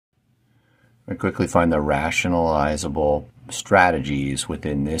We quickly find the rationalizable strategies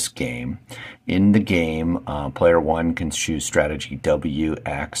within this game. In the game, player 1 can choose strategy W,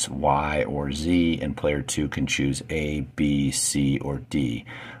 X, Y, or Z, and player 2 can choose A, B, C, or D.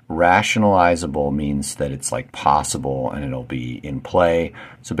 Rationalizable means that it's like possible and it'll be in play.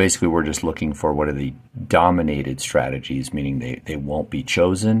 So basically we're just looking for what are the dominated strategies, meaning they won't be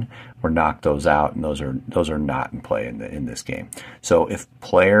chosen or knock those out, and those are not in play in this game. So if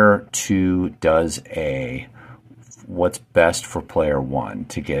player 2 does A, what's best for player 1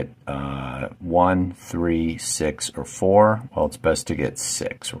 to get 1, 3, 6, or 4? Well, it's best to get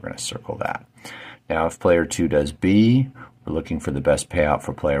 6. We're going to circle that. Now, if player 2 does B, we're looking for the best payout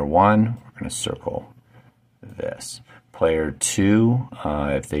for player 1. We're going to circle this. Player 2,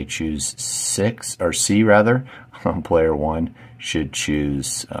 if they choose 6, or C rather, player 1 should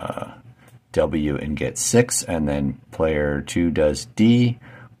choose W and get 6. And then player 2 does D.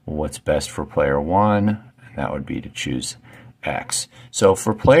 What's best for player 1? And that would be to choose X. So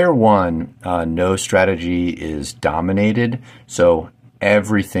for player 1, no strategy is dominated. So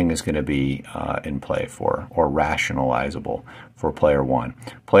everything is going to be in play for, or rationalizable for player 1.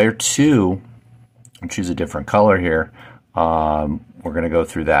 Player 2, I'll choose a different color here. We're going to go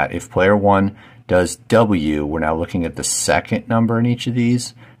through that. If player 1 does W, we're now looking at the second number in each of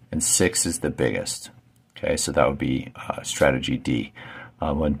these, and 6 is the biggest. Okay, so that would be strategy D.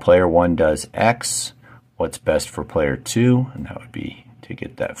 When player 1 does X, what's best for player 2? And that would be to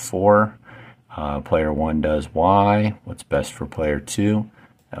get that 4. Player 1 does Y. What's best for player 2?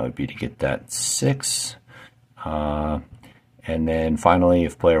 That would be to get that 6. And then finally,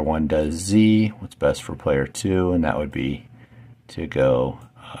 if player 1 does Z, what's best for player 2? And that would be to go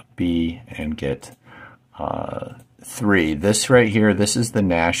B and get 3. This right here, this is the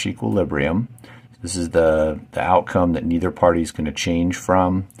Nash equilibrium. This is the outcome that neither party is going to change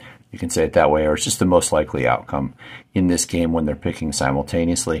from. You can say it that way, or it's just the most likely outcome in this game when they're picking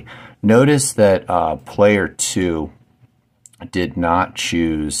simultaneously. Notice that player 2 did not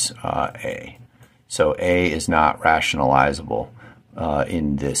choose A. So A is not rationalizable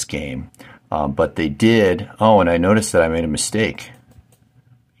in this game. But they did, and I noticed that I made a mistake,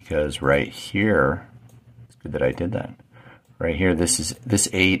 because right here, it's good that I did that. Right here, this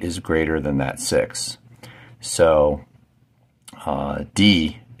 8 is greater than that 6. So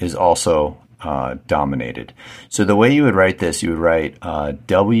D is also dominated. So the way you would write this, you would write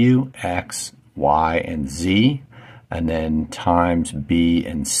W, X, Y, and Z, and then times B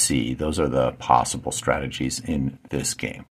and C. Those are the possible strategies in this game.